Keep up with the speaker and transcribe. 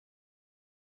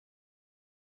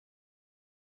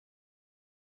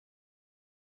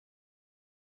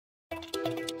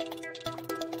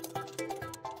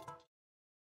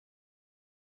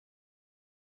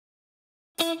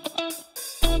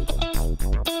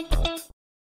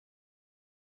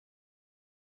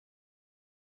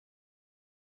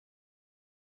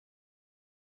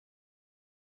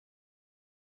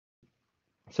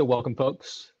So welcome,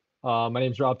 folks. My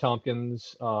name is Rob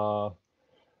Tompkins,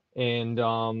 and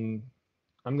I'm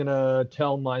going to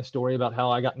tell my story about how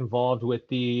I got involved with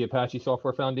the Apache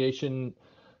Software Foundation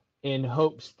in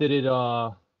hopes that it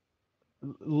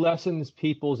lessens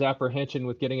people's apprehension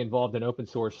with getting involved in open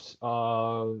source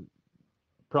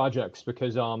projects,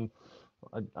 because I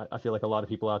feel like a lot of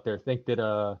people out there think that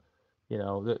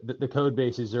the code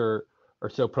bases are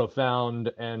so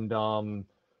profound and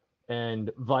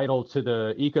vital to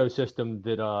the ecosystem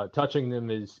that touching them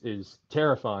is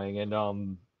terrifying.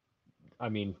 And I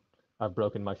mean, I've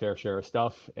broken my fair share of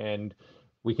stuff, and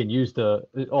we can use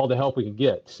all the help we can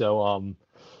get. So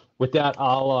with that,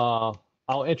 I'll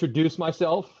introduce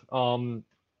myself. So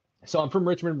I'm from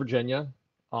Richmond, Virginia.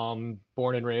 Born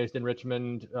and raised in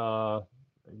Richmond.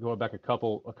 Going back a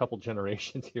couple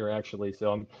generations here, actually.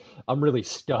 So I'm really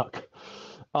stuck.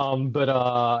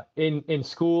 But in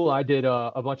school, I did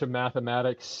a bunch of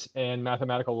mathematics and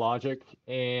mathematical logic,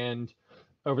 and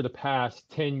over the past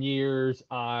 10 years,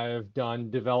 I've done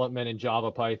development in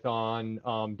Java, Python,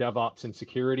 DevOps and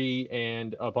security,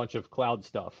 and a bunch of cloud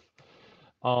stuff.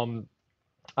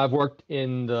 I've worked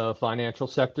in the financial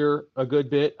sector a good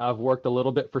bit. I've worked a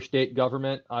little bit for state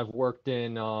government. I've worked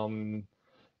in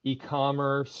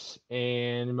e-commerce,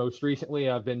 and most recently,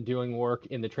 I've been doing work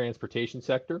in the transportation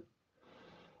sector.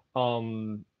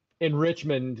 In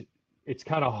Richmond, it's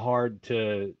kind of hard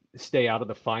to stay out of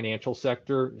the financial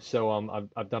sector, so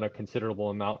I've done a considerable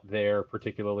amount there,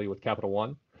 particularly with Capital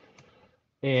One.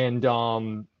 And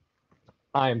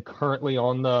I am currently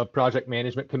on the project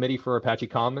management committee for Apache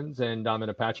Commons, and I'm an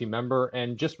Apache member.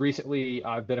 And just recently,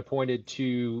 I've been appointed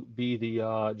to be the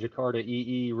Jakarta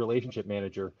EE relationship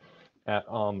manager at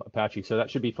Apache, so that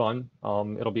should be fun.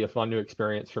 It'll be a fun new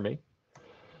experience for me.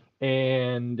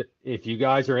 And if you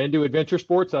guys are into adventure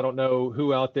sports, I don't know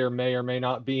who out there may or may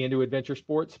not be into adventure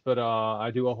sports, but I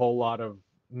do a whole lot of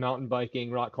mountain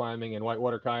biking, rock climbing, and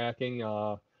whitewater kayaking.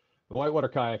 The whitewater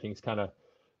kayaking is kind of,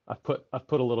 I've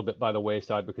put a little bit by the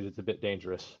wayside because it's a bit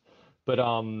dangerous, but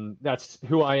that's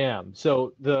who I am.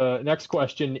 So the next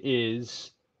question is,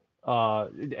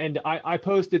 and I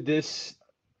posted this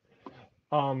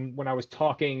when I was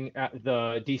talking at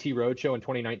the DC Roadshow in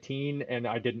 2019, and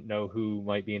I didn't know who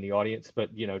might be in the audience,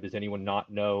 but does anyone not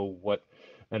know what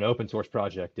an open source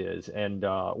project is? And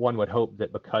one would hope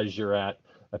that because you're at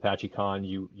ApacheCon,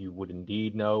 you would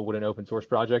indeed know what an open source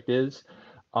project is.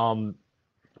 But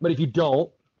if you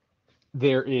don't,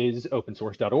 there is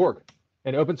opensource.org.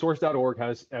 And opensource.org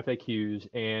has FAQs,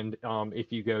 and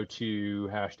if you go to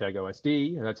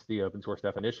 #OSD, and that's the open source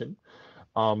definition,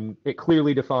 it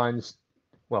clearly defines,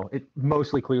 well, it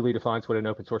mostly clearly defines what an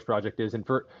open source project is. And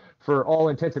for all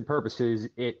intents and purposes,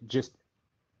 it just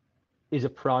is a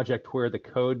project where the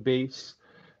code base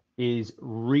is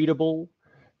readable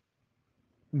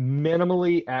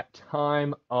minimally at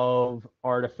time of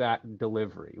artifact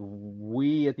delivery.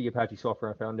 We at the Apache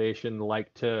Software Foundation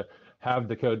like to have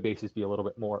the code bases be a little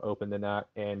bit more open than that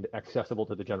and accessible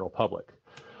to the general public.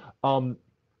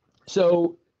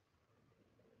 So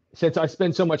since I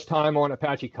spend so much time on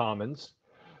Apache Commons,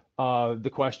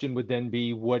 the question would then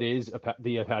be, what is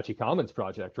the Apache Commons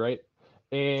project, right?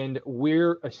 And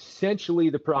we're essentially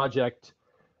the project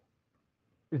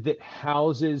that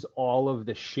houses all of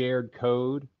the shared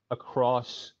code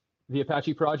across the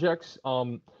Apache projects.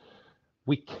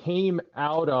 We came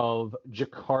out of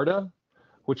Jakarta,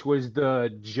 which was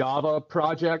the Java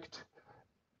project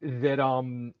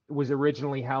that was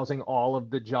originally housing all of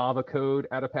the Java code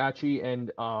at Apache.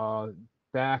 And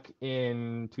back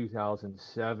in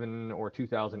 2007 or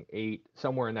 2008,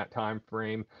 somewhere in that time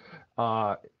frame,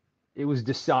 it was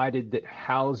decided that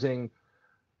housing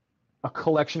a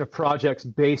collection of projects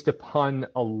based upon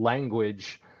a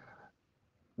language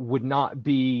would not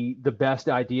be the best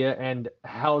idea, and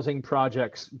housing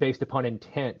projects based upon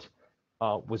intent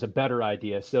was a better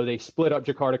idea. So they split up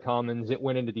Jakarta Commons. It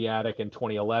went into the attic in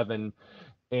 2011,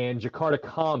 and Jakarta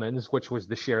Commons, which was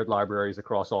the shared libraries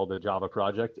across all the Java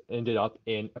project, ended up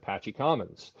in Apache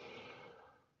Commons.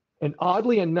 And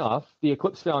oddly enough, the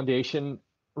Eclipse Foundation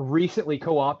recently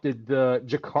co-opted the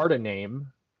Jakarta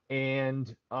name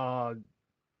and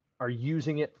are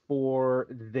using it for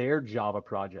their Java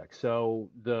project. So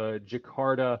the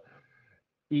Jakarta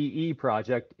EE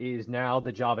project is now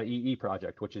the Java EE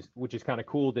project, which is kind of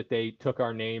cool that they took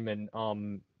our name and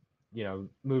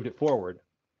moved it forward.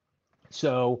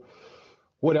 So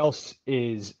What else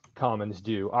is Commons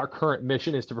do? Our current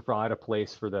mission is to provide a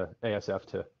place for the ASF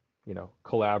to,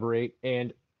 collaborate.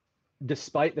 And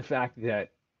despite the fact that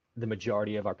the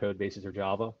majority of our code bases are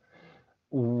Java,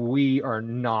 we are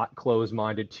not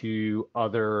closed-minded to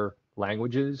other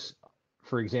languages.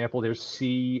 For example, there's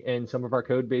C in some of our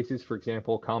code bases. For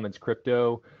example, Commons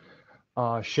Crypto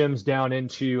shims down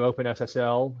into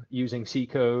OpenSSL using C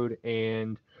code,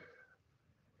 and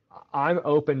I'm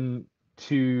open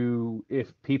to,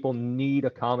 if people need a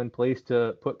common place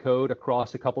to put code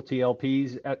across a couple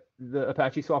TLPs at the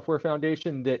Apache Software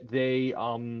Foundation, that they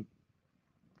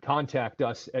contact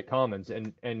us at Commons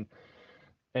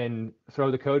and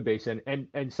throw the code base in.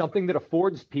 And something that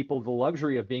affords people the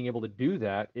luxury of being able to do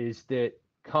that is that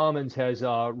Commons has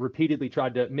repeatedly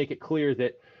tried to make it clear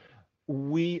that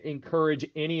we encourage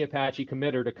any Apache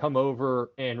committer to come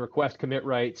over and request commit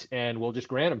rights, and we'll just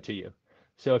grant them to you.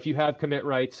 So if you have commit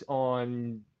rights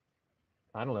on,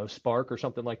 I don't know, Spark or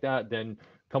something like that, then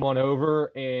come on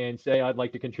over and say, I'd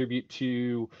like to contribute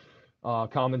to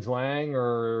Commons Lang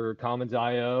or Commons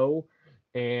IO,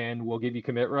 and we'll give you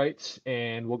commit rights,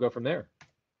 and we'll go from there.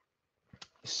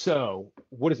 So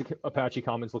what does Apache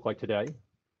Commons look like today?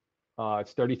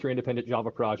 It's 33 independent Java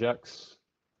projects.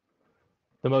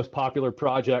 The most popular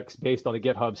projects based on the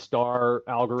GitHub star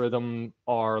algorithm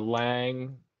are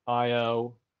Lang,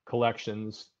 IO,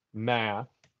 collections, math,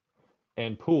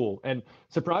 and pool. And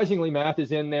surprisingly, math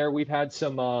is in there. We've had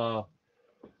some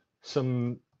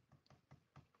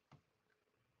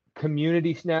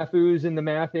community snafus in the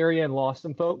math area and lost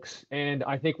some folks. And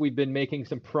I think we've been making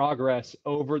some progress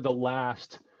over the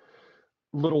last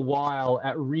little while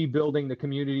at rebuilding the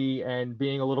community and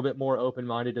being a little bit more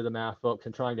open-minded to the math folks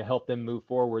and trying to help them move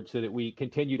forward so that we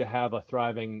continue to have a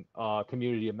thriving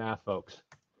community of math folks.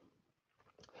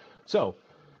 So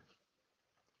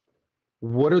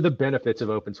what are the benefits of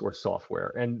open source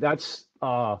software? And that's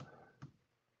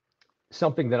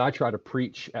something that I try to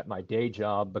preach at my day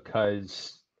job,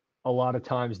 because a lot of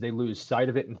times they lose sight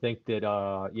of it and think that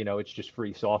it's just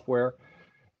free software,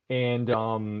 and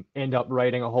end up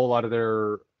writing a whole lot of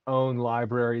their own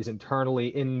libraries internally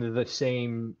in the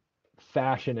same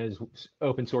fashion as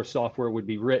open source software would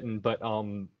be written, but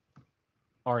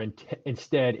are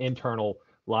instead internal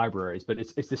libraries. But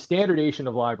it's the standardization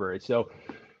of libraries. So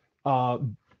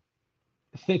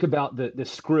think about the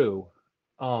screw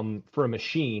for a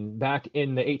machine. Back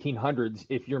in the 1800s,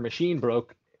 if your machine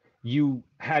broke, you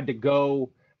had to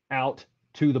go out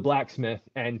to the blacksmith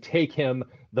and take him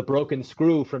the broken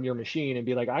screw from your machine and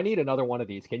be like, I need another one of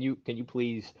these. Can you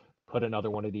please put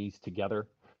another one of these together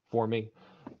for me?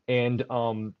 And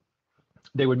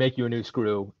they would make you a new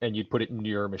screw and you'd put it in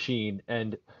your machine.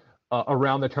 And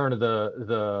around the turn of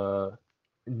the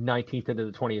 19th into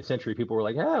the 20th century, people were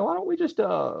like, hey, why don't we just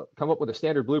come up with a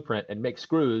standard blueprint and make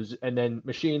screws, and then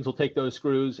machines will take those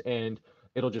screws and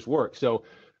it'll just work. So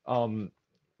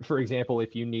for example,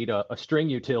 if you need a string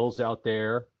utils out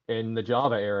there in the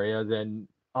Java area, then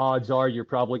odds are you're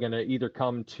probably going to either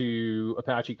come to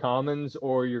Apache Commons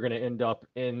or you're going to end up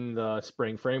in the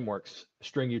Spring Frameworks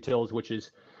string utils, which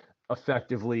is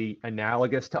effectively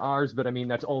analogous to ours. But I mean,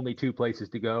 that's only 2 places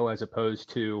to go as opposed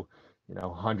to,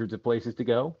 hundreds of places to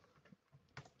go.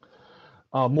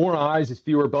 More eyes is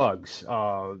fewer bugs.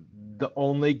 The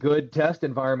only good test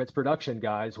environment's production,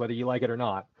 guys, whether you like it or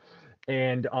not.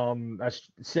 And that's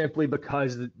simply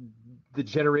because the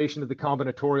generation of the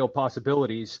combinatorial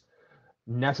possibilities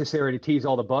necessary to tease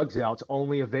all the bugs out is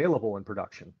only available in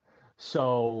production.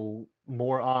 So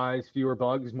more eyes, fewer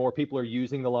bugs, more people are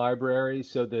using the library,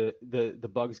 so the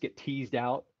bugs get teased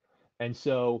out. And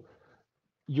so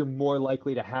you're more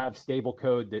likely to have stable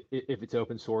code that if it's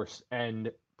open source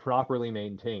and properly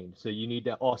maintained. So you need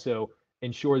to also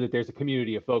ensure that there's a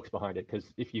community of folks behind it,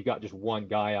 because if you've got just one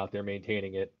guy out there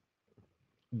maintaining it,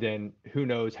 then who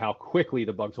knows how quickly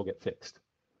the bugs will get fixed.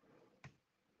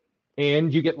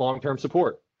 And you get long-term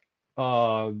support.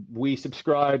 We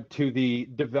subscribe to the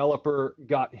developer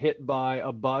got hit by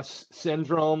a bus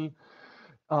syndrome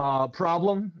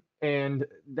problem. And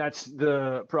that's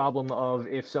the problem of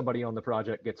if somebody on the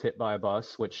project gets hit by a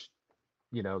bus, which,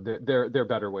 there are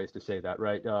better ways to say that,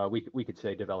 right? We could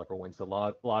say developer wins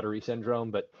the lottery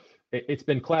syndrome, but it's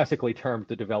been classically termed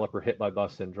the developer hit by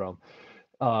bus syndrome.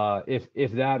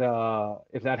 If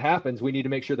that happens, we need to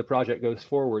make sure the project goes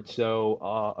forward.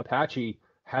 So Apache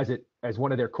has it as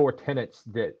one of their core tenets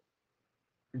that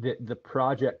the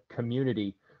project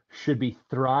community should be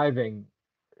thriving,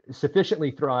 sufficiently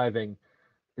thriving,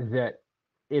 that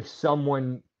if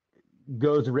someone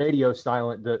goes radio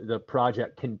silent, the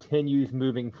project continues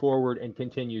moving forward and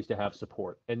continues to have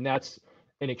support. And that's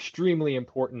an extremely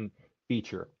important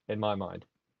feature in my mind.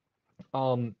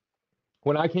 Um,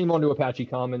 when I came onto Apache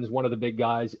Commons, one of the big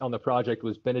guys on the project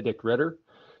was Benedict Ritter,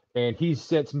 and he's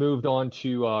since moved on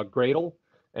to Gradle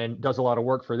and does a lot of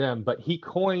work for them. But he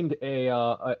coined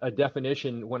a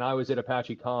definition when I was at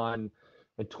ApacheCon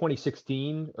in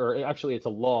 2016, or actually it's a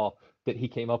law that he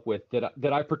came up with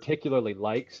that I particularly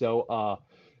like. So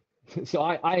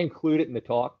I include it in the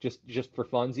talk just for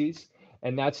funsies,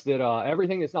 and that's that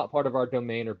everything that's not part of our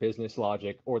domain or business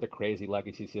logic or the crazy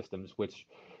legacy systems which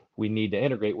we need to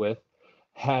integrate with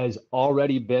has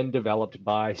already been developed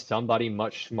by somebody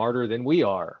much smarter than we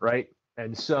are, right?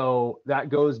 And so that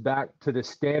goes back to the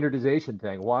standardization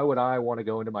thing. Why would I want to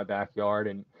go into my backyard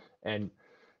and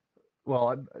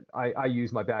well, I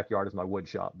use my backyard as my wood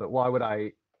shop, but why would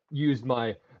I use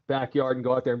my backyard and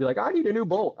go out there and be like, I need a new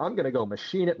bolt. I'm going to go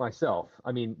machine it myself.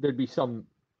 I mean, there'd be some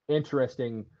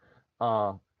interesting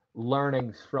uh,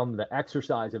 learnings from the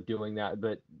exercise of doing that,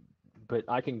 but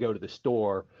I can go to the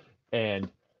store and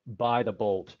buy the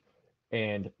bolt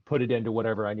and put it into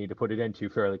whatever I need to put it into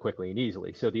fairly quickly and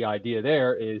easily. So the idea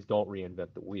there is don't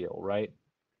reinvent the wheel, right?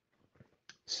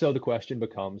 So the question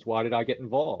becomes, why did I get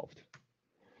involved?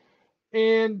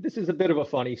 And this is a bit of a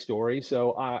funny story.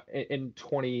 So in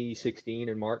 2016,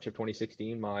 in March of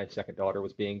 2016, my second daughter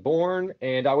was being born,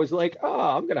 and I was like, oh,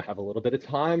 I'm going to have a little bit of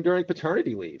time during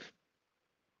paternity leave.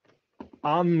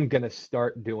 I'm going to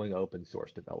start doing open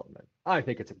source development. I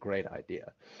think it's a great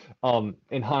idea.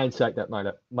 In hindsight, that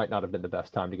might not have been the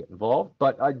best time to get involved,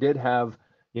 but I did have,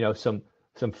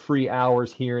 some free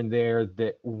hours here and there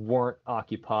that weren't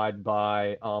occupied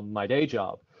by my day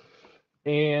job.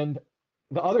 And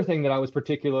the other thing that I was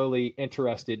particularly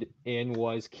interested in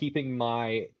was keeping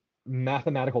my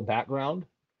mathematical background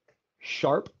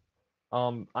sharp.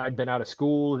 I'd been out of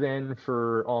school then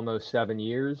for almost 7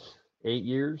 years, 8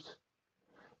 years,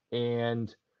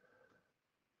 and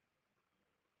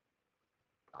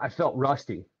I felt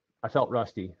rusty.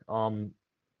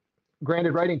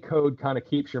 Granted, writing code kind of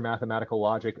keeps your mathematical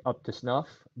logic up to snuff,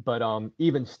 but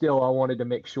even still, I wanted to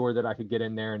make sure that I could get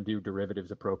in there and do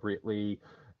derivatives appropriately,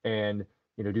 and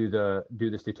do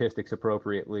the statistics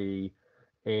appropriately,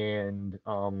 and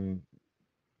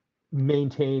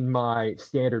maintain my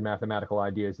standard mathematical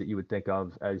ideas that you would think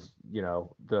of as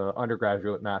the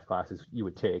undergraduate math classes you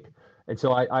would take. And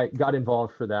so I got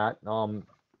involved for that.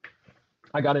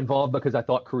 I got involved because I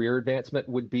thought career advancement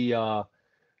would be a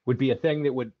thing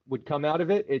that would come out of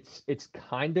it. It's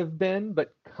kind of been,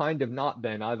 but kind of not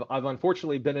been. I've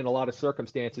unfortunately been in a lot of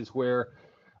circumstances where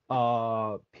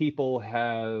people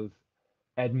have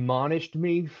admonished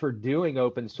me for doing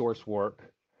open source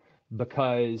work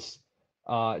because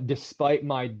despite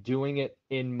my doing it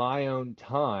in my own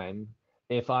time,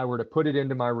 if I were to put it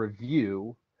into my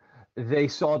review, they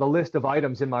saw the list of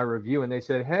items in my review and they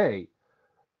said, hey,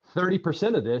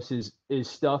 30% of this is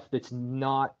stuff that's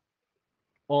not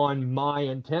on my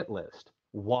intent list.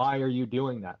 Why are you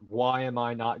doing that? Why am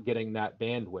I not getting that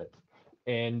bandwidth?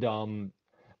 And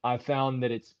I found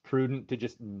that it's prudent to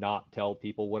just not tell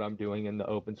people what I'm doing in the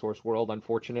open source world,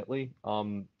 unfortunately.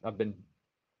 I've been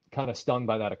kind of stung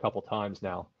by that a couple times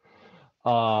now.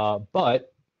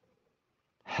 But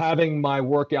having my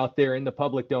work out there in the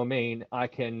public domain, I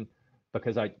can,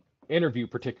 because I interview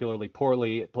particularly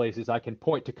poorly at places, I can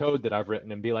point to code that I've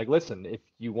written and be like, listen, if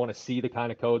you want to see the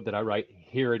kind of code that I write,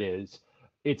 here it is.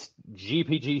 It's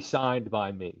GPG signed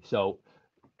by me, so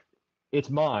it's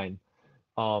mine.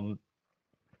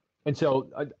 And so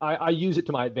I use it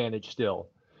to my advantage still.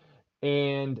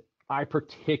 And I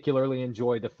particularly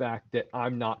enjoy the fact that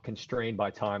I'm not constrained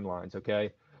by timelines,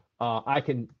 okay? I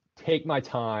can take my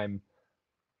time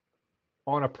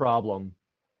on a problem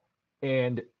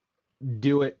and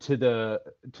do it to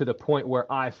the point where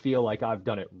I feel like I've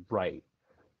done it right.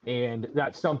 And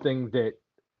that's something that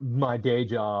my day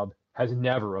job has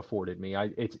never afforded me.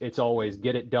 It's always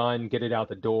get it done, get it out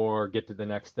the door, get to the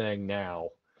next thing now.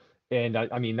 And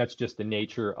I mean, that's just the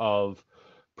nature of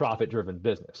profit-driven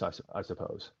business, I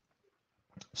suppose.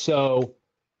 So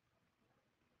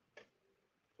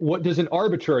what does an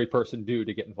arbitrary person do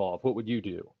to get involved? What would you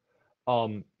do?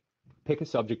 Pick a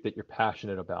subject that you're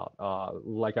passionate about.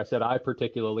 Like I said, I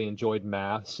particularly enjoyed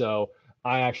math, so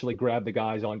I actually grabbed the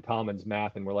guys on Commons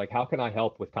Math and were like, how can I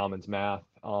help with Commons Math?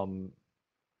 And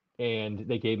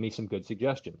they gave me some good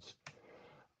suggestions.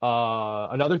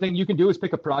 Another thing you can do is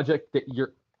pick a project that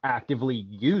you're actively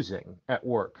using at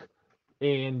work.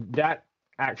 And that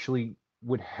actually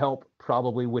would help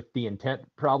probably with the intent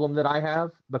problem that I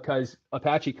have, because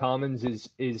Apache Commons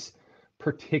is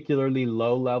particularly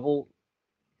low level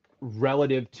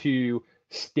relative to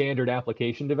standard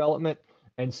application development.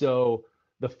 And so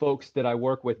the folks that I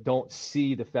work with don't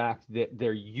see the fact that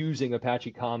they're using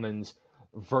Apache Commons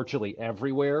virtually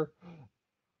everywhere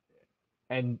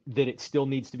and that it still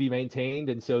needs to be maintained.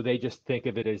 And so they just think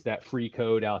of it as that free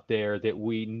code out there that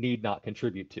we need not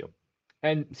contribute to.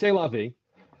 And c'est la vie.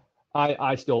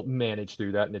 I still manage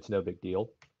through that and it's no big deal.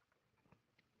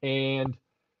 And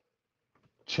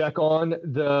check on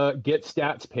the Git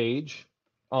stats page.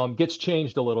 Gets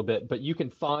changed a little bit, but you can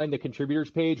find the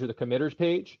contributors page or the committers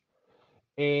page,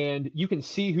 and you can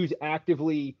see who's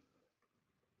actively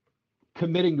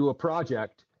committing to a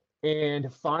project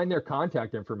and find their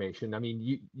contact information. I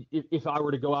mean, if I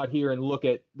were to go out here and look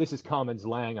at, this is Commons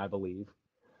Lang, I believe,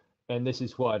 and this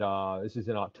is what this is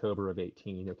in October of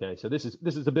 18. Okay, so this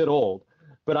is a bit old,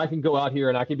 but I can go out here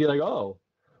and I can be like, oh,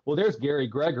 well, there's Gary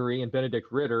Gregory and Benedict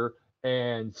Ritter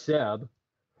and Seb,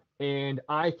 and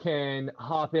I can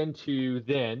hop into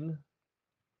then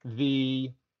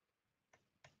the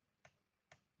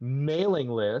mailing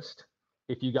list.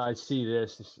 If you guys see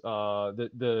this,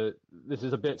 this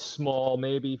is a bit small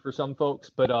maybe for some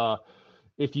folks, but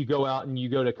if you go out and you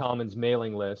go to Commons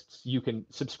mailing lists, you can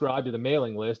subscribe to the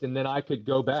mailing list, and then I could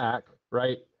go back,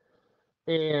 right,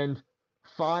 and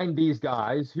find these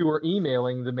guys who are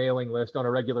emailing the mailing list on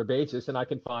a regular basis, and I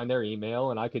can find their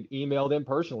email, and I could email them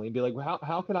personally and be like, well,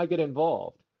 how can I get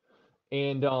involved?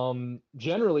 And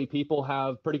generally, people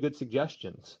have pretty good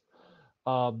suggestions.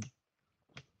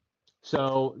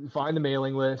 So find the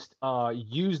mailing list,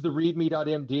 use the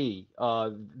readme.md.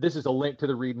 This is a link to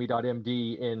the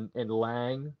readme.md in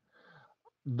Lang.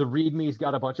 The readme's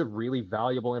got a bunch of really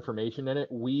valuable information in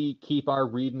it. We keep our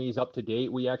readmes up to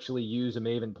date. We actually use a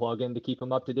Maven plugin to keep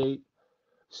them up to date.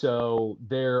 So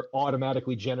they're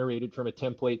automatically generated from a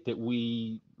template that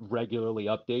we regularly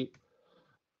update.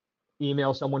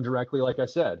 Email someone directly, like I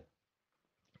said.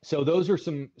 So those are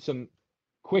some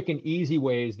quick and easy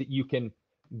ways that you can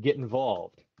get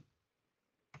involved.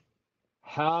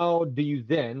 How do you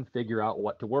then figure out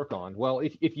what to work on? Well,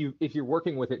 if you're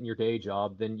working with it in your day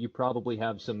job, then you probably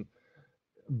have some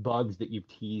bugs that you've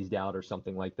teased out or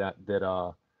something like that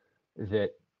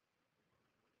that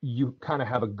you kind of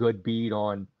have a good bead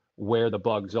on where the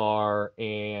bugs are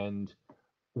and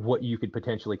what you could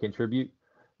potentially contribute.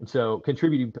 And so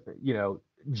contributing,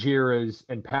 JIRAs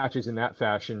and patches in that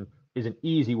fashion is an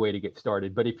easy way to get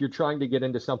started. But if you're trying to get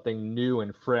into something new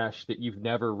and fresh that you've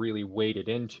never really waded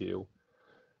into,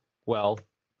 well,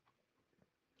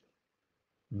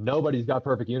 nobody's got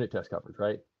perfect unit test coverage,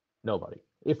 right? Nobody.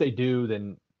 If they do,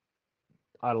 then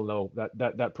I don't know,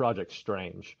 that project's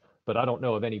strange. But I don't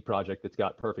know of any project that's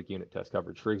got perfect unit test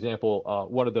coverage. For example,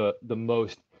 one of the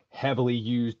most heavily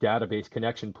used database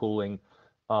connection pooling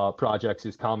projects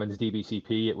is Commons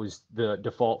DBCP. It was the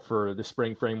default for the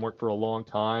Spring framework for a long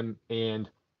time. And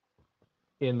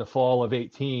in the fall of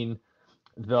 18,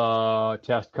 the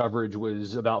test coverage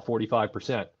was about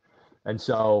 45%. And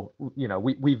so,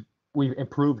 we've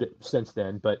improved it since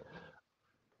then, but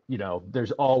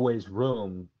there's always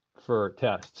room for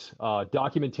tests.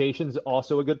 Documentation's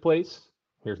also a good place.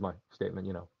 Here's my statement,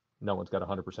 no one's got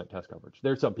 100% test coverage.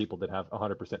 There's some people that have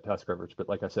 100% test coverage, but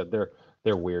like I said, they're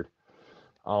weird.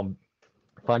 Find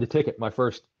a ticket. My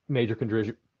first major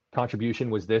contribution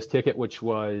was this ticket, which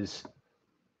was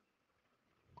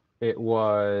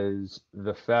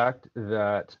the fact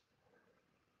that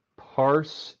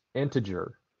parse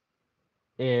integer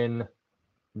in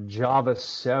Java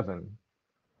 7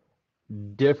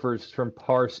 differs from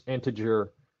parse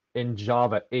integer in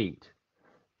Java 8,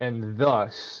 and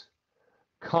thus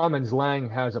Commons Lang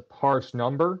has a parse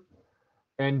number,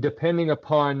 and depending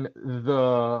upon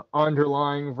the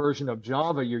underlying version of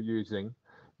Java you're using,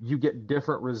 you get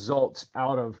different results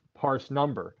out of parse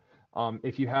number.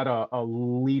 If you had a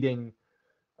leading,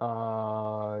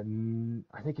 I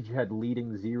think if you had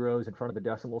leading zeros in front of the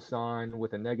decimal sign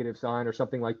with a negative sign or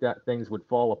something like that, things would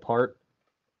fall apart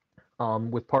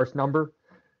with parse number.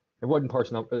 It wasn't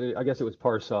parse number. I guess it was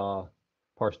parse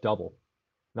double,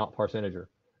 not parse integer.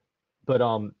 But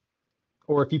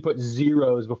or if you put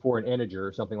zeros before an integer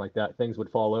or something like that, things would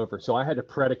fall over. So I had to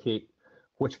predicate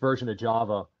which version of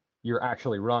Java you're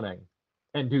actually running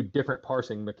and do different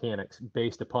parsing mechanics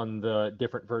based upon the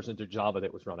different versions of Java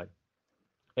that was running.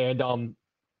 And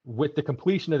with the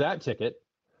completion of that ticket,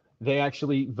 they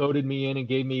actually voted me in and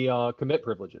gave me commit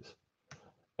privileges.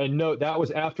 And note, that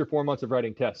was after 4 months of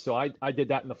writing tests. So I did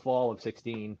that in the fall of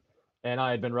 16, and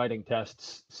I had been writing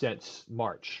tests since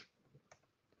March.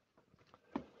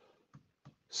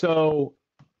 So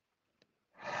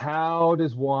how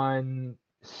does one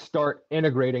start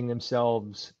integrating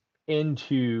themselves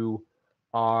into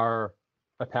our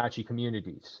Apache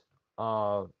communities?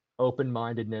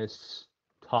 Open-mindedness,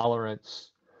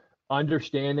 tolerance,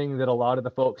 understanding that a lot of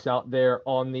the folks out there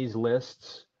on these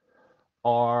lists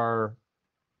are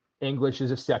English as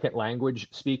a second language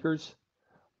speakers.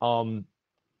 Those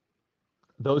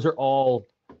are all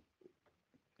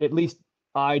at least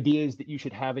ideas that you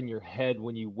should have in your head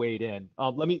when you wade in.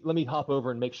 Let me hop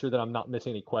over and make sure that I'm not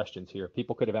missing any questions here.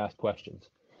 People could have asked questions.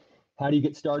 How do you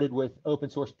get started with open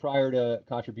source prior to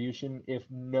contribution if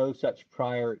no such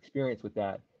prior experience with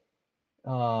that?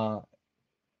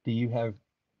 Do you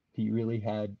really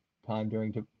had time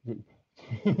during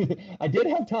I did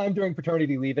have time during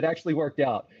paternity leave. It actually worked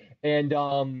out. And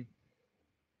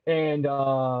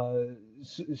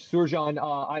Surjan,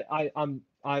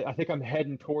 I think I'm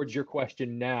heading towards your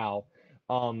question now.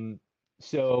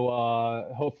 So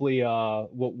hopefully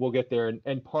we'll get there.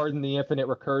 And pardon the infinite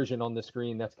recursion on the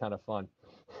screen. That's kind of fun.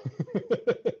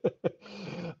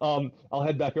 I'll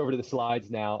head back over to the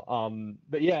slides now.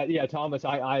 But yeah, Thomas,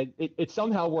 it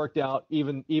somehow worked out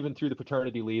even through the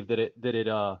paternity leave that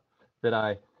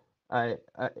I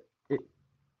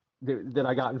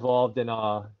got involved in.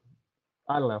 I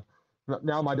don't know.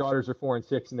 Now my daughters are 4 and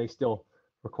 6, and they still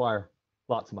require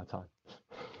lots of my time.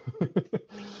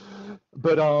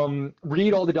 But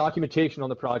read all the documentation on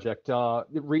the project.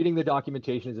 Reading the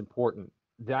documentation is important.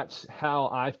 That's how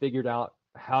I figured out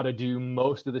how to do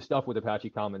most of the stuff with Apache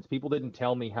Commons. People didn't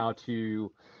tell me how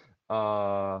to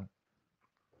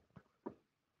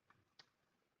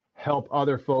help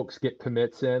other folks get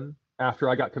commits in. After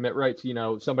I got commit rights,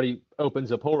 somebody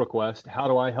opens a pull request. How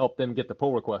do I help them get the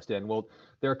pull request in? Well,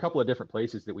 there are a couple of different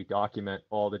places that we document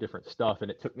all the different stuff,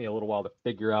 and it took me a little while to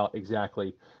figure out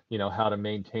exactly, how to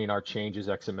maintain our changes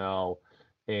XML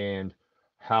and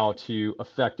how to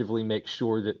effectively make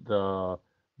sure that the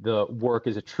work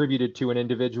is attributed to an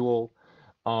individual.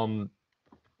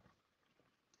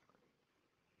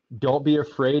 Don't be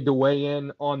afraid to weigh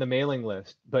in on the mailing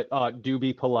list, but do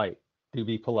be polite. Do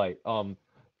be polite.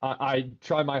 I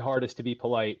try my hardest to be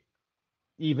polite,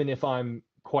 even if I'm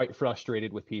quite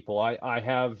frustrated with people. I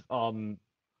have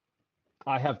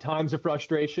times of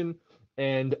frustration,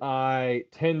 and I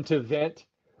tend to vent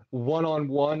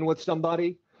one-on-one with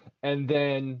somebody, and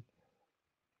then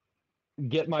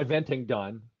get my venting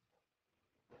done.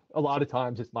 A lot of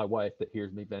times it's my wife that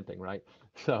hears me venting, right?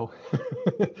 So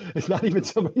it's not even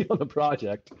somebody on the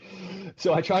project.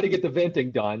 So I try to get the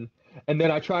venting done, and then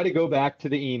I try to go back to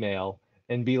the email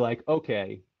and be like,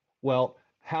 okay, well,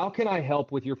 how can I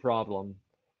help with your problem?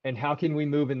 And how can we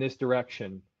move in this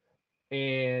direction?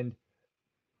 And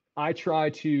I try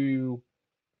to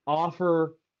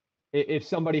offer, if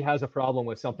somebody has a problem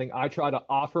with something, I try to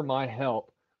offer my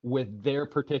help with their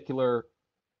particular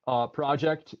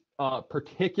project,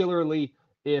 particularly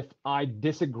if I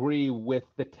disagree with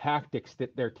the tactics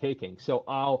that they're taking. So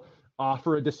I'll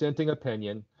offer a dissenting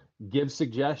opinion, give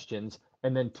suggestions,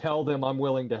 and then tell them I'm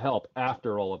willing to help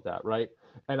after all of that, right?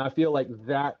 And I feel like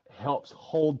that helps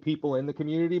hold people in the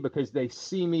community because they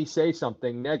see me say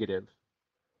something negative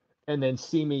and then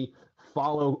see me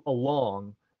follow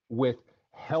along with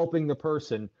helping the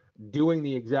person doing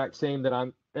the exact thing that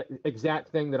I'm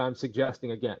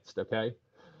suggesting against, okay?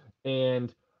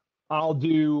 And I'll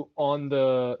do on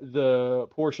the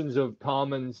portions of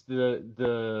Commons,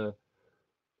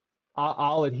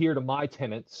 I'll adhere to my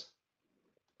tenets,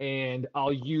 and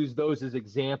I'll use those as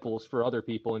examples for other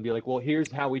people and be like, well,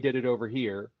 here's how we did it over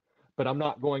here, but I'm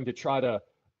not going to try to,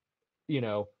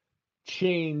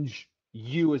 change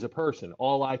you as a person.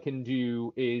 All I can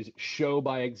do is show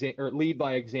by example or lead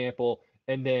by example,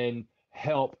 and then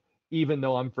help, even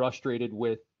though I'm frustrated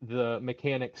with the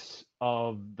mechanics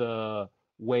of the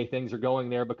way things are going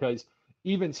there, because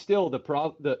even still the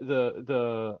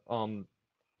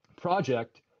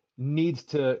project needs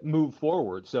to move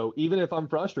forward. So even if I'm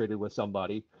frustrated with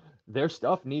somebody, their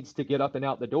stuff needs to get up and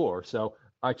out the door. So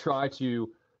I try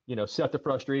to, set the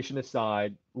frustration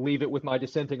aside, leave it with my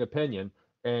dissenting opinion,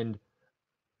 and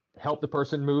help the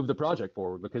person move the project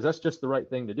forward, because that's just the right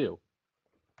thing to do.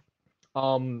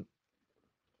 And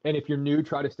if you're new,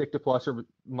 try to stick to plus or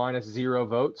minus 0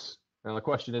 votes. Now the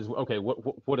question is, okay, what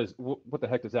the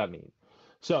heck does that mean?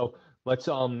 So let's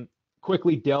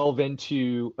quickly delve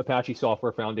into Apache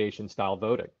Software Foundation style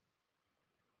voting.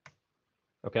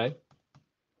 Okay.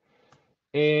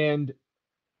 And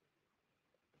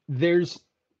there's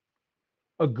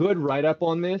a good write-up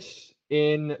on this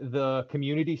in the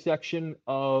community section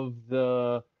of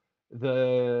the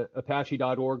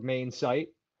apache.org main site,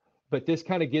 but this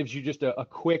kind of gives you just a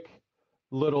quick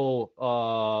little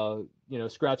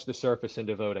scratch the surface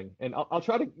into voting. And I'll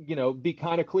try to be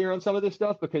kind of clear on some of this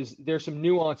stuff, because there's some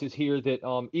nuances here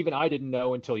that even I didn't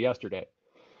know until yesterday.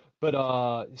 But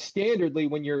standardly,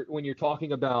 when you're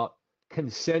talking about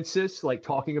consensus, like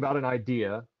talking about an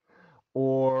idea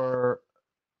or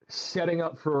setting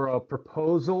up for a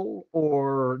proposal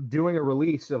or doing a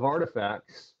release of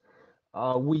artifacts,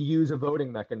 we use a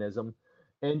voting mechanism.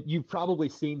 And you've probably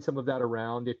seen some of that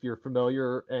around if you're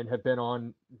familiar and have been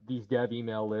on these dev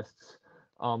email lists.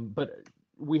 But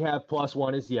we have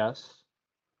 +1 is yes.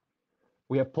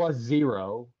 We have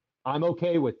 +0. I'm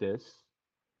okay with this.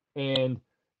 And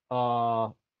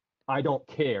I don't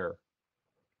care.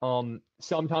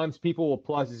 Sometimes people will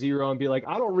 +0 and be like,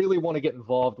 I don't really want to get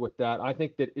involved with that. I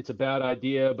think that it's a bad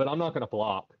idea, but I'm not going to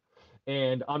block.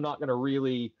 And I'm not going to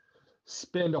really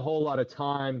spend a whole lot of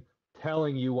time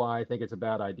telling you why I think it's a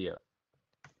bad idea.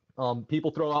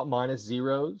 People throw out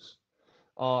 -0s.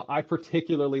 I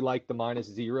particularly like the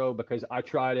 -0 because I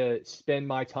try to spend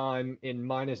my time in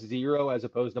 -0 as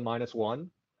opposed to -1.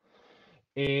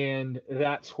 And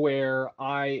that's where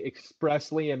I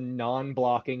expressly am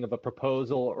non-blocking of a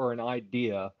proposal or an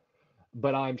idea,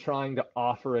 but I'm trying to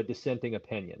offer a dissenting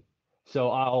opinion. So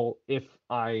I'll, if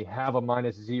I have a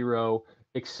 -0,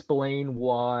 explain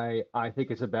why I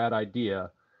think it's a bad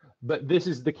idea. But this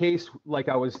is the case, like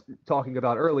I was talking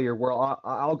about earlier, where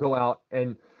I'll go out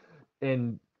and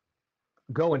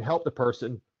go and help the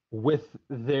person with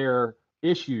their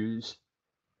issues,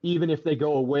 even if they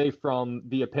go away from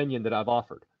the opinion that I've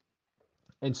offered.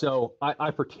 And so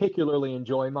I particularly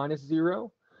enjoy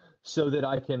 -0 so that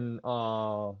I can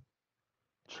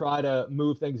try to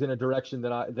move things in a direction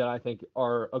that I think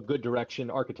are a good direction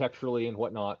architecturally and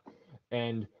whatnot,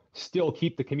 and still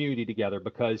keep the community together,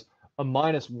 because a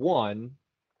 -1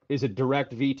 is a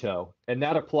direct veto, and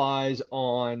that applies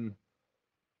on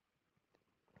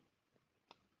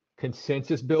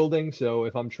consensus building. So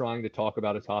if I'm trying to talk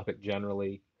about a topic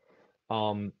generally,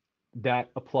 that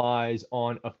applies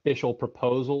on official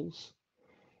proposals.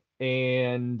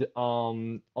 And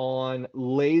on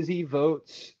lazy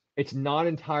votes, it's not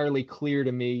entirely clear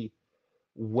to me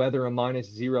whether a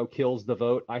 -0 kills the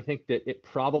vote. I think that it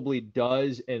probably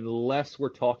does, unless we're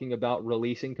talking about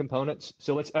releasing components.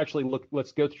 So let's actually look,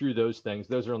 let's go through those things.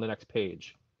 Those are on the next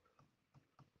page.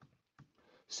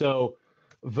 So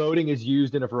voting is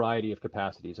used in a variety of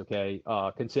capacities, okay?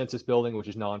 Consensus building, which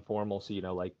is non-formal. So,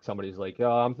 like somebody's like,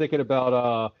 I'm thinking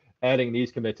about adding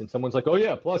these commits, and someone's like, oh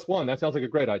yeah, +1, that sounds like a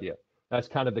great idea. That's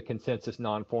kind of the consensus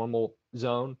non-formal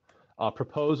zone.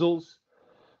 Proposals,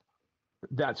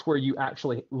 that's where you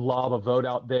actually lob a vote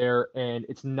out there, and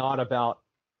it's not about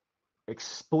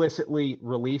explicitly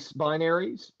release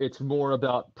binaries. It's more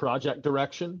about project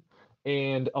direction.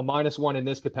 And a -1 in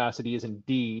this capacity is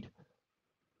indeed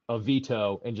a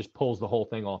veto and just pulls the whole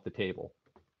thing off the table.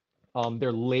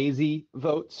 They're lazy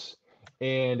votes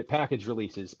and package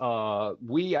releases.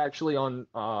 We actually on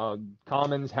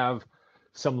Commons have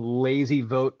some lazy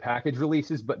vote package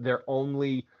releases, but they're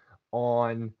only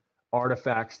on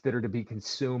artifacts that are to be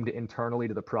consumed internally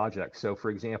to the project. So for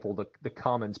example, the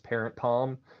Commons parent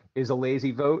POM is a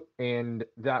lazy vote, and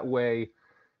that way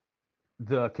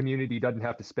the community doesn't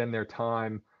have to spend their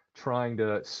time trying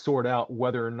to sort out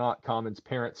whether or not Commons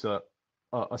parents a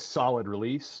solid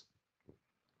release,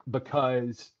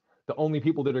 because the only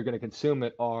people that are going to consume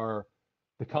it are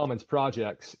the Commons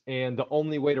projects. And the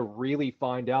only way to really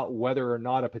find out whether or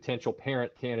not a potential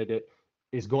parent candidate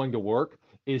is going to work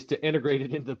is to integrate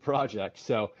it into the project.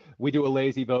 So we do a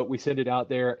lazy vote, we send it out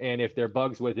there, and if there are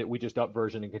bugs with it, we just up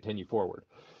version and continue forward.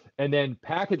 And then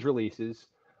package releases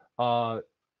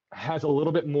has a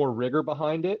little bit more rigor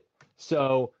behind it.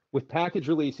 So with package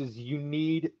releases, you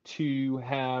need to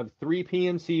have 3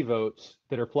 PMC votes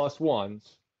that are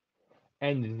 +1s,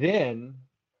 and then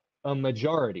a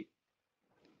majority.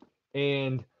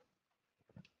 And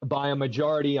by a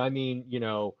majority, I mean,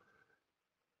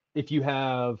 if you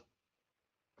have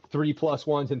 3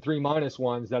 +1s and 3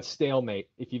 -1s, that's stalemate.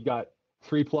 If you've got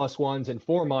 3 +1s and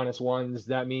 4 -1s,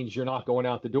 that means you're not going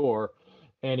out the door.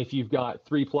 And if you've got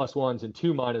 3 +1s and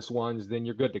 2 -1s, then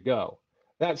you're good to go.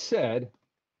 That said,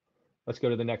 let's go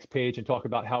to the next page and talk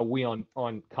about how we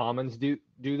on Commons do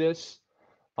this.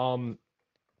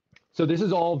 So this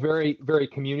is all very, very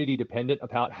community dependent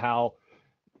about how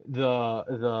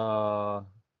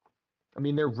I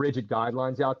mean, there are rigid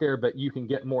guidelines out there, but you can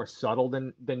get more subtle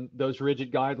than those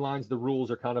rigid guidelines. The rules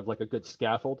are kind of like a good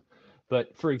scaffold.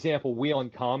 But for example, we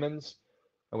on Commons,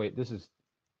 oh wait,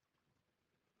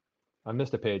 I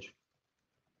missed a page.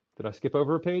 Did I skip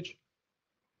over a page?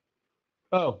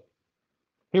 Oh,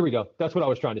 here we go. That's what I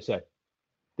was trying to say.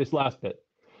 This last bit.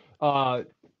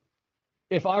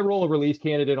 If I roll a release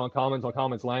candidate on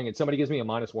Commons Lang, and somebody gives me a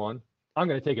 -1, I'm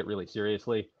going to take it really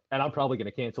seriously, and I'm probably going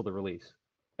to cancel the release.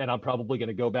 and I'm probably going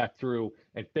to go back through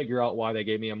and figure out why they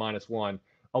gave me a -1.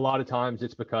 A lot of times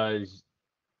it's because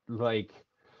like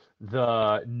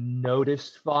the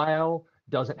notice file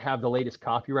doesn't have the latest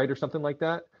copyright or something like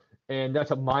that. And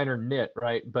that's a minor nit,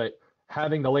 right? But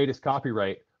having the latest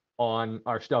copyright on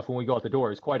our stuff when we go out the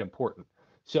door is quite important.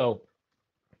 So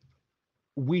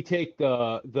we take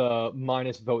the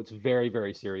minus votes very,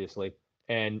 very seriously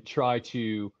and try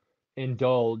to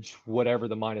indulge whatever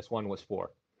the -1 was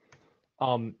for.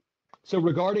 So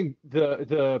regarding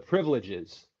the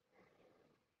privileges,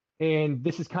 and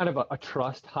this is kind of a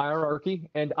trust hierarchy,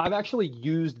 and I've actually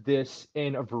used this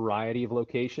in a variety of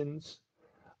locations.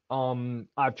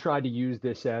 I've tried to use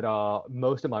this at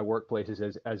most of my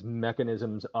workplaces as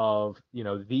mechanisms of,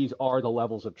 these are the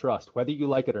levels of trust, whether you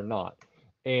like it or not.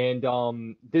 And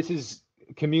this is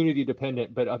community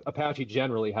dependent, but Apache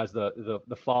generally has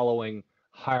the following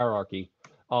hierarchy.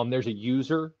 There's a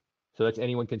user, so that's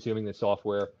anyone consuming the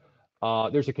software.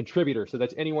 There's a contributor, so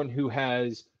that's anyone who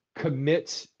has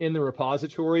commits in the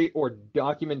repository or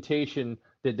documentation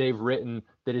that they've written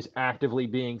that is actively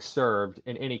being served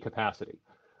in any capacity.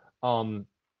 And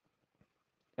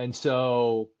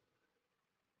so,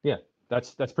 yeah,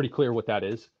 that's pretty clear what that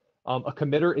is. A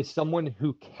committer is someone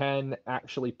who can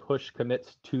actually push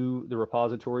commits to the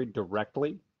repository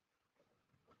directly.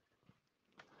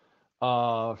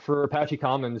 For Apache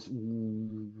Commons,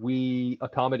 we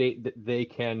accommodate that they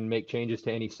can make changes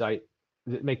to any site,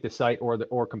 make the site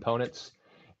or components,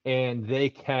 and they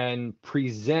can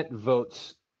present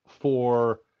votes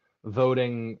for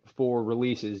voting for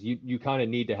releases. You kind of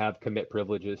need to have commit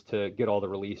privileges to get all the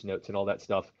release notes and all that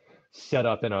stuff set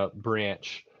up in a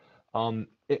branch.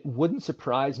 It wouldn't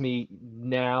surprise me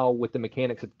now with the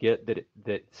mechanics of Git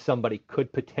that somebody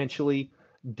could potentially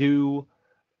do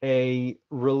a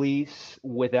release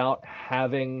without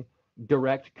having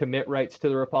direct commit rights to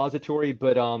the repository,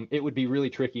 but it would be really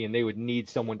tricky and they would need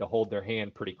someone to hold their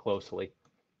hand pretty closely.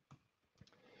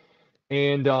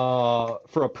 And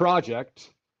for a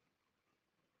project,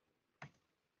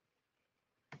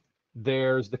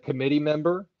 there's the committee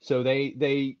member. So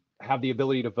they have the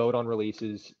ability to vote on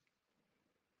releases.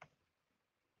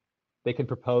 They can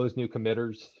propose new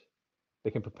committers.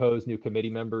 They can propose new committee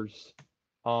members.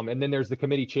 And then there's the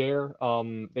committee chair.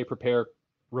 They prepare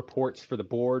reports for the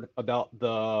board about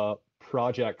the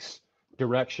project's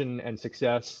direction and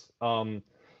success.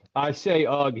 I say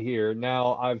UG here.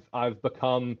 Now I've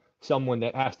become someone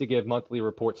that has to give monthly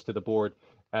reports to the board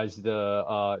as the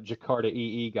Jakarta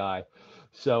EE guy.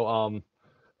 So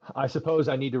I suppose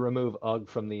I need to remove UG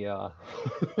from the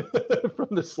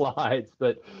from the slides,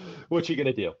 but what you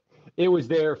gonna do? It was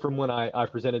there from when I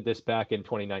presented this back in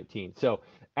 2019. So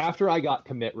after I got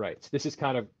commit rights, this is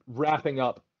kind of wrapping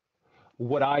up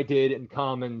what I did in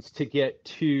Commons to get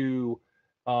into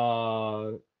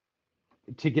the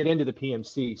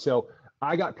PMC. So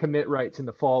I got commit rights in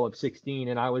the fall of 16,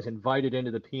 and I was invited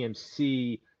into the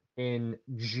PMC in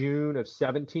June of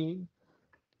 17.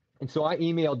 And so I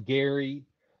emailed Gary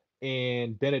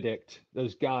and Benedict,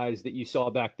 those guys that you saw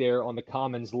back there on the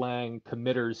Commons Lang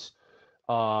committers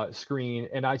screen,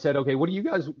 and I said, okay, what do you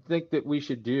guys think that we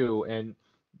should do? And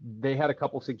they had a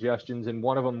couple suggestions, and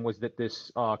one of them was that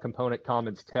this component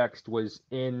Commons text was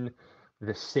in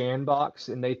the sandbox,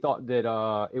 and they thought that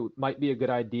it might be a good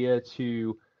idea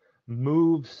to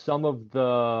move some of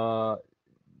the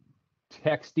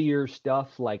textier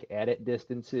stuff like edit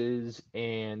distances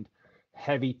and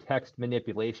heavy text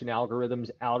manipulation algorithms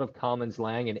out of Commons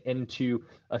Lang and into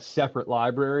a separate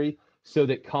library, so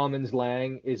that Commons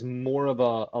Lang is more of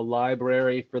a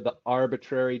library for the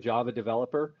arbitrary Java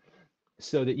developer,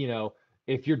 so that,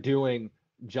 if you're doing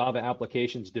Java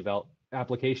application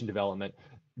development,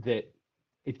 that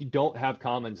if you don't have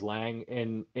Commons Lang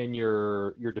in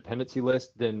your dependency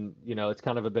list, then it's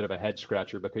kind of a bit of a head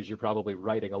scratcher, because you're probably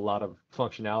writing a lot of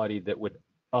functionality that would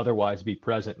otherwise be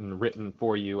present and written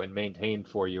for you and maintained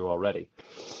for you already.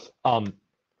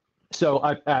 So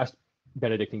I asked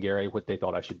Benedict and Gary what they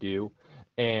thought I should do,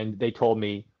 and they told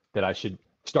me that I should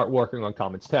start working on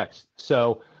Commons text.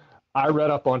 So I read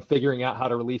up on figuring out how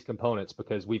to release components,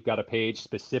 because we've got a page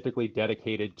specifically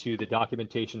dedicated to the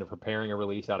documentation of preparing a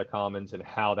release out of Commons and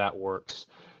how that works.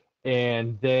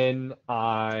 And then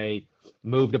I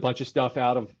moved a bunch of stuff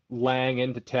out of Lang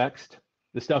into text.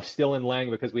 The stuff's still in Lang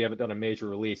because we haven't done a major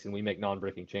release and we make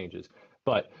non-breaking changes,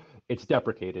 but it's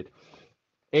deprecated.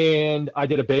 And I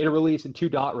did a beta release and 2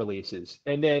 dot releases.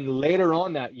 And then later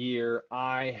on that year,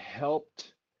 I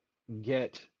helped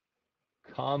get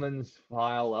Commons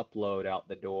file upload out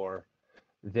the door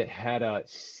that had a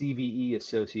CVE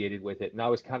associated with it. And I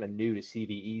was kind of new to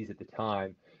CVEs at the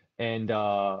time. And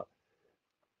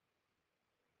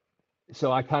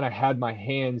so I kind of had my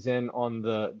hands in on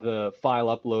the file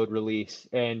upload release.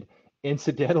 And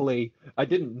incidentally, I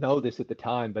didn't know this at the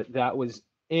time, but that was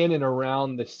in and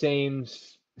around the same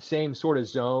sort of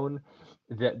zone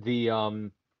that the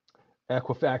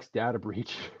Equifax data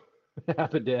breach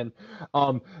happened in.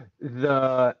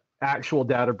 The actual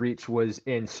data breach was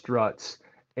in struts,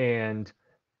 and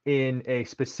in a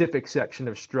specific section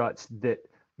of struts that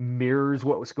mirrors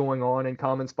what was going on in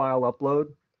Commons file upload.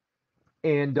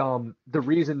 And the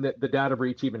reason that the data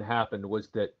breach even happened was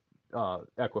that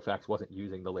Equifax wasn't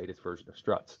using the latest version of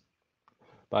struts.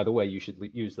 By the way, you should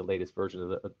use the latest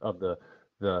version of the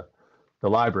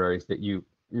libraries that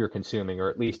you're consuming, or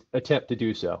at least attempt to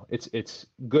do so. It's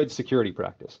good security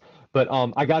practice. But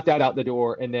I got that out the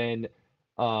door, and then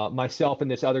myself and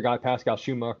this other guy, Pascal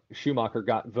Schumacher,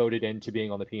 got voted into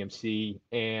being on the PMC.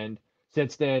 And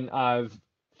since then, I've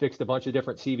fixed a bunch of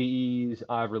different CVEs.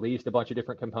 I've released a bunch of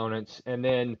different components. And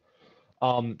then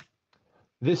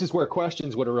this is where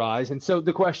questions would arise. And so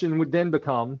the question would then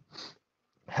become,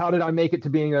 how did I make it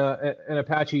to being an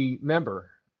Apache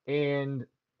member? And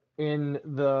in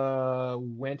the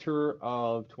winter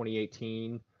of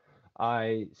 2018,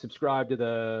 I subscribed to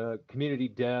the community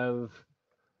dev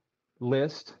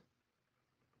list,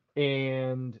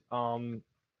 and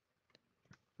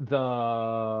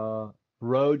the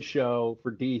roadshow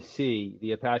for DC,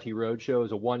 the Apache Roadshow,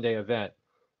 is a one-day event,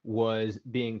 was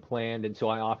being planned, and so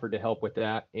I offered to help with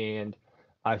that, and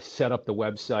I set up the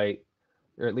website,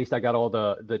 or at least I got all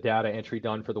the data entry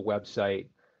done for the website,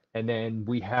 and then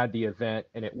we had the event,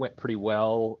 and it went pretty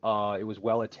well. It was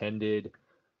well attended,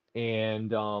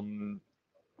 and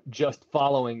just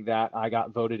following that, I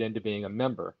got voted into being a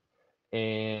member.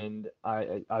 And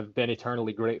I've been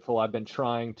eternally grateful. I've been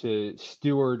trying to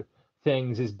steward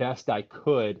things as best I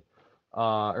could,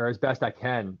 or as best I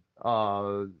can,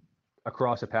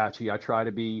 across Apache. I try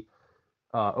to be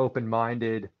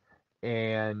open-minded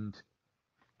and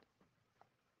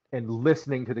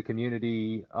listening to the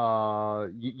community.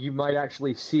 You might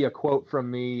actually see a quote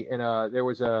from me in there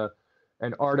was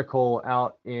an article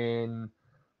out in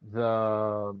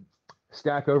the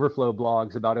Stack Overflow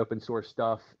blogs about open source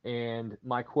stuff, and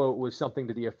my quote was something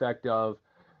to the effect of,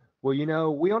 well,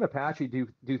 we on Apache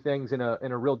do things in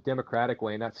a real democratic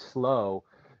way, and that's slow.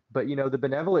 But the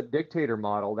benevolent dictator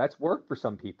model, that's worked for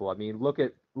some people. I mean, look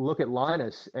at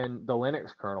Linus and the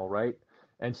Linux kernel, right?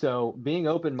 And so being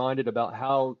open-minded about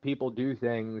how people do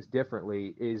things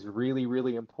differently is really,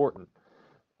 really important.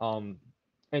 And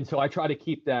so I try to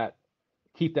keep that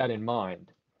in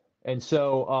mind. And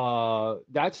so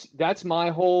that's my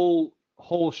whole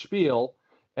spiel,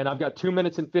 and I've got 2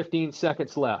 minutes and 15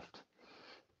 seconds left.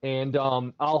 And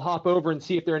I'll hop over and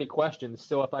see if there are any questions,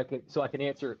 so I can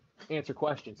answer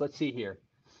questions. Let's see here.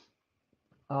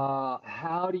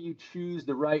 How do you choose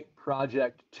the right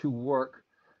project to work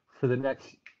for the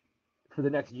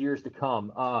next years to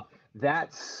come?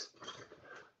 That's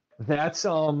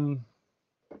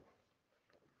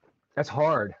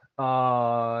hard.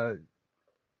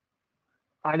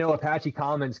 I know Apache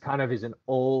Commons kind of is an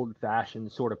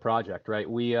old-fashioned sort of project, right?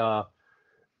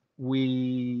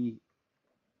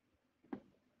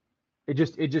 It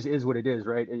just is what it is,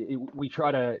 right? We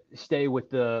try to stay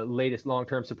with the latest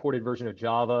long-term supported version of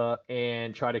Java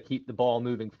and try to keep the ball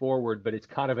moving forward, but it's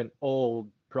kind of an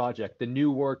old project. The new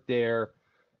work there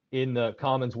in the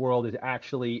Commons world is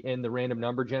actually in the random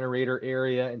number generator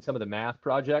area and some of the math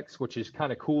projects, which is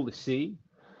kind of cool to see.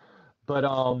 But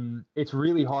it's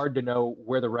really hard to know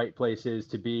where the right place is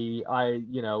to be. I,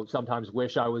 sometimes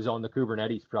wish I was on the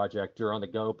Kubernetes project or on the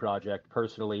Go project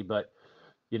personally, but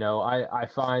I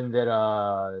find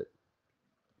that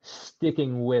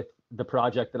sticking with the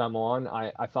project that I'm on,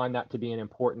 I find that to be an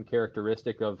important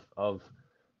characteristic of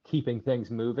keeping things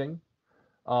moving.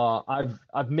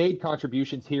 I've made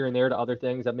contributions here and there to other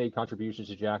things. I've made contributions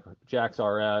to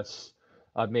JAX-RS.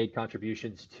 I've made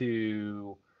contributions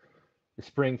to the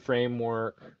Spring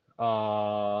Framework.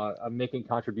 I'm making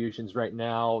contributions right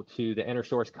now to the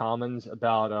InterSource Commons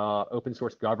about open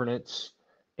source governance,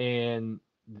 and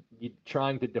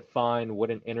trying to define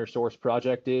what an InterSource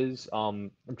project is.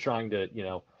 I'm trying to,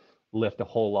 lift a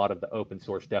whole lot of the open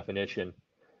source definition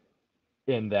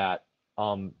in that.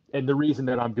 And the reason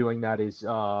that I'm doing that is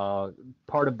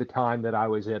part of the time that I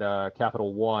was at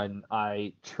Capital One,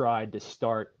 I tried to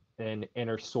start an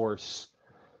InterSource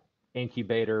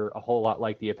incubator a whole lot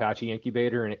like the Apache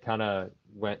incubator, and it kind of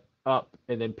went up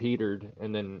and then petered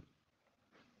and then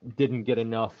didn't get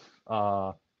enough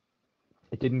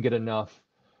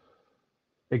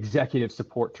executive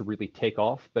support to really take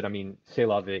off. But I mean, c'est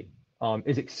la vie.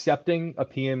 Is accepting a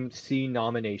PMC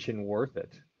nomination worth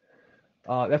it?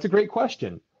 That's a great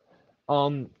question.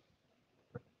 Um,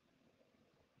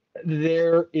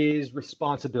 there is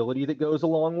responsibility that goes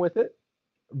along with it,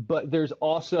 but there's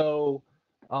also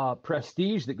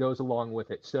prestige that goes along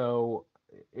with it. So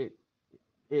it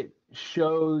it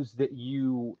shows that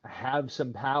you have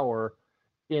some power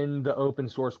in the open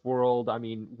source world. I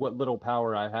mean, what little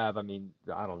power I have, I mean,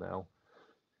 I don't know.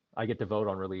 I get to vote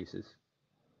on releases,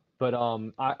 but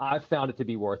I've found it to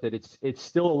be worth it. It's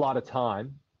still a lot of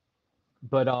time,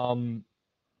 but I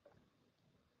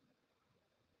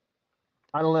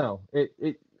don't know.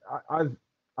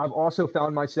 I've also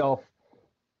found myself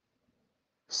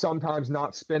sometimes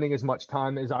not spending as much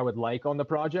time as I would like on the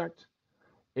project.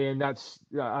 And that's,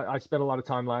 I spent a lot of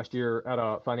time last year at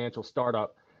a financial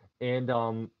startup, and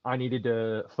I needed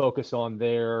to focus on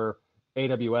their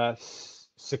AWS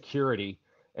security.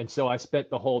 And so I spent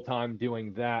the whole time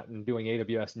doing that and doing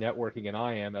AWS networking and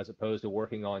IAM as opposed to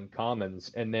working on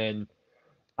Commons. And then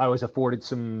I was afforded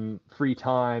some free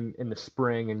time in the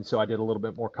spring, and so I did a little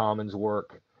bit more Commons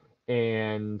work.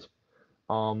 And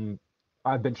um,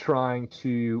 I've been trying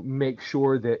to make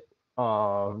sure that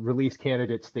release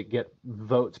candidates that get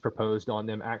votes proposed on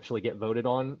them actually get voted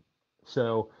on.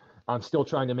 So I'm still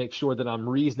trying to make sure that I'm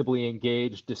reasonably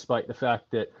engaged, despite the fact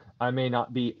that I may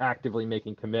not be actively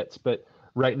making commits. But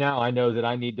right now, I know that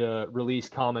I need to release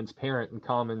Commons parent and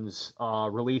Commons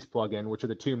release plugin, which are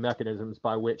the two mechanisms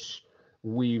by which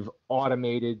we've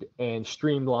automated and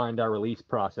streamlined our release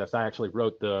process. I actually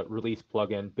wrote the release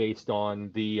plugin based on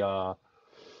the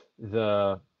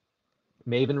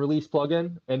Maven release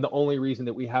plugin, and the only reason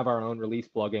that we have our own release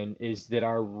plugin is that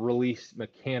our release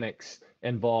mechanics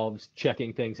involves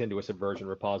checking things into a Subversion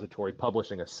repository,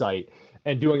 publishing a site,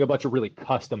 and doing a bunch of really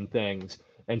custom things.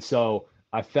 And so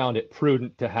I found it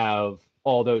prudent to have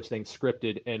all those things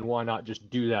scripted, and why not just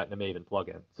do that in a Maven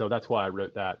plugin? So that's why I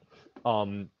wrote that.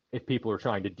 If people are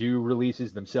trying to do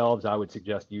releases themselves, I would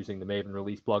suggest using the Maven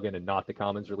release plugin and not the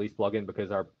Commons release plugin, because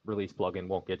our release plugin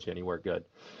won't get you anywhere good.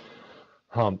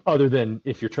 Other than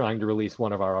if you're trying to release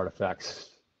one of our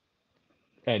artifacts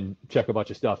and check a bunch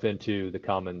of stuff into the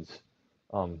Commons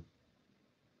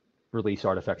release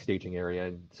artifact staging area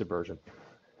in Subversion.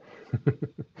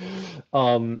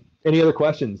 Any other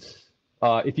questions?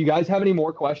 If you guys have any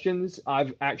more questions,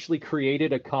 I've actually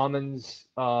created a Commons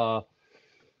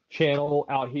channel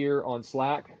out here on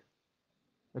Slack.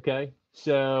 Okay,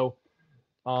 so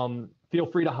feel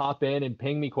free to hop in and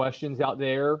ping me questions out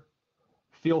there.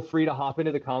 Feel free to hop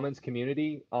into the Commons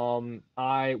community.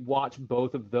 I watch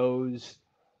both of those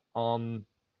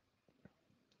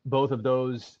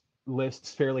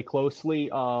lists fairly closely.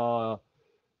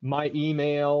 My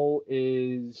email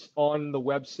is on the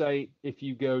website. If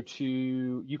you go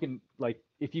to, you can like,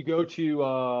 if you go to,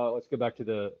 let's go back to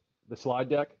the slide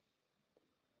deck.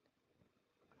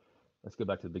 Let's go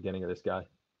back to the beginning of this guy.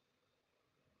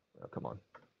 Oh, come on.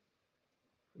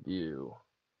 View.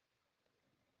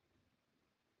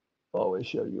 Always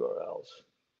show URLs.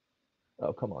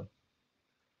 Oh, come on.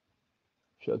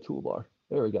 Show toolbar.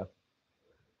 There we go.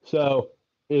 So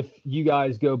if you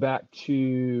guys go back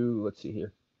to, let's see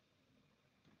here.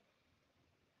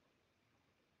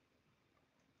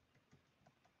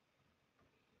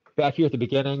 Back here at the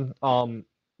beginning,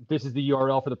 this is the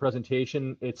URL for the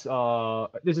presentation. It's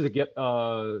this is a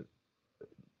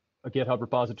GitHub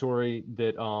repository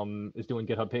that is doing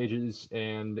GitHub pages,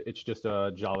 and it's just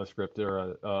a JavaScript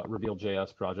or a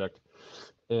Reveal.js project.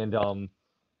 And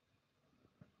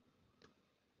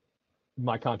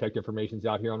my contact information is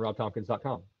out here on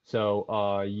robtompkins.com.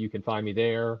 So you can find me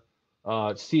there.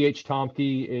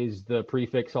 CHTompke is the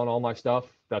prefix on all my stuff.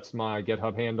 That's my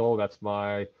GitHub handle. That's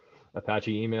my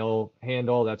Apache email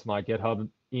handle. That's my GitHub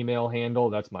email handle.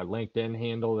 That's my LinkedIn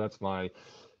handle. That's my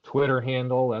Twitter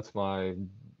handle. That's my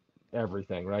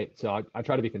everything, right? So I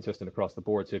try to be consistent across the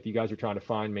board. So if you guys are trying to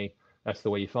find me, that's the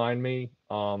way you find me.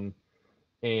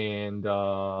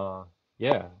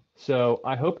 Yeah, so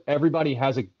I hope everybody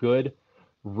has a good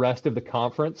rest of the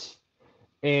conference,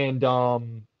 and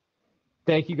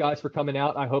thank you guys for coming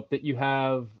out. I hope that you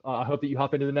have I hope that you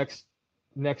hop into the next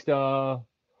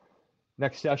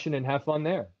session and have fun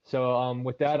there. So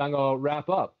with that, I'm gonna wrap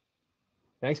up.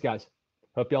 Thanks, guys.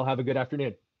 Hope y'all have a good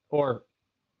afternoon or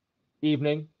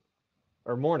evening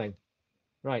or morning,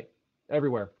 right?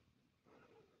 Everywhere.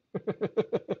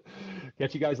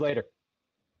 Catch you guys later.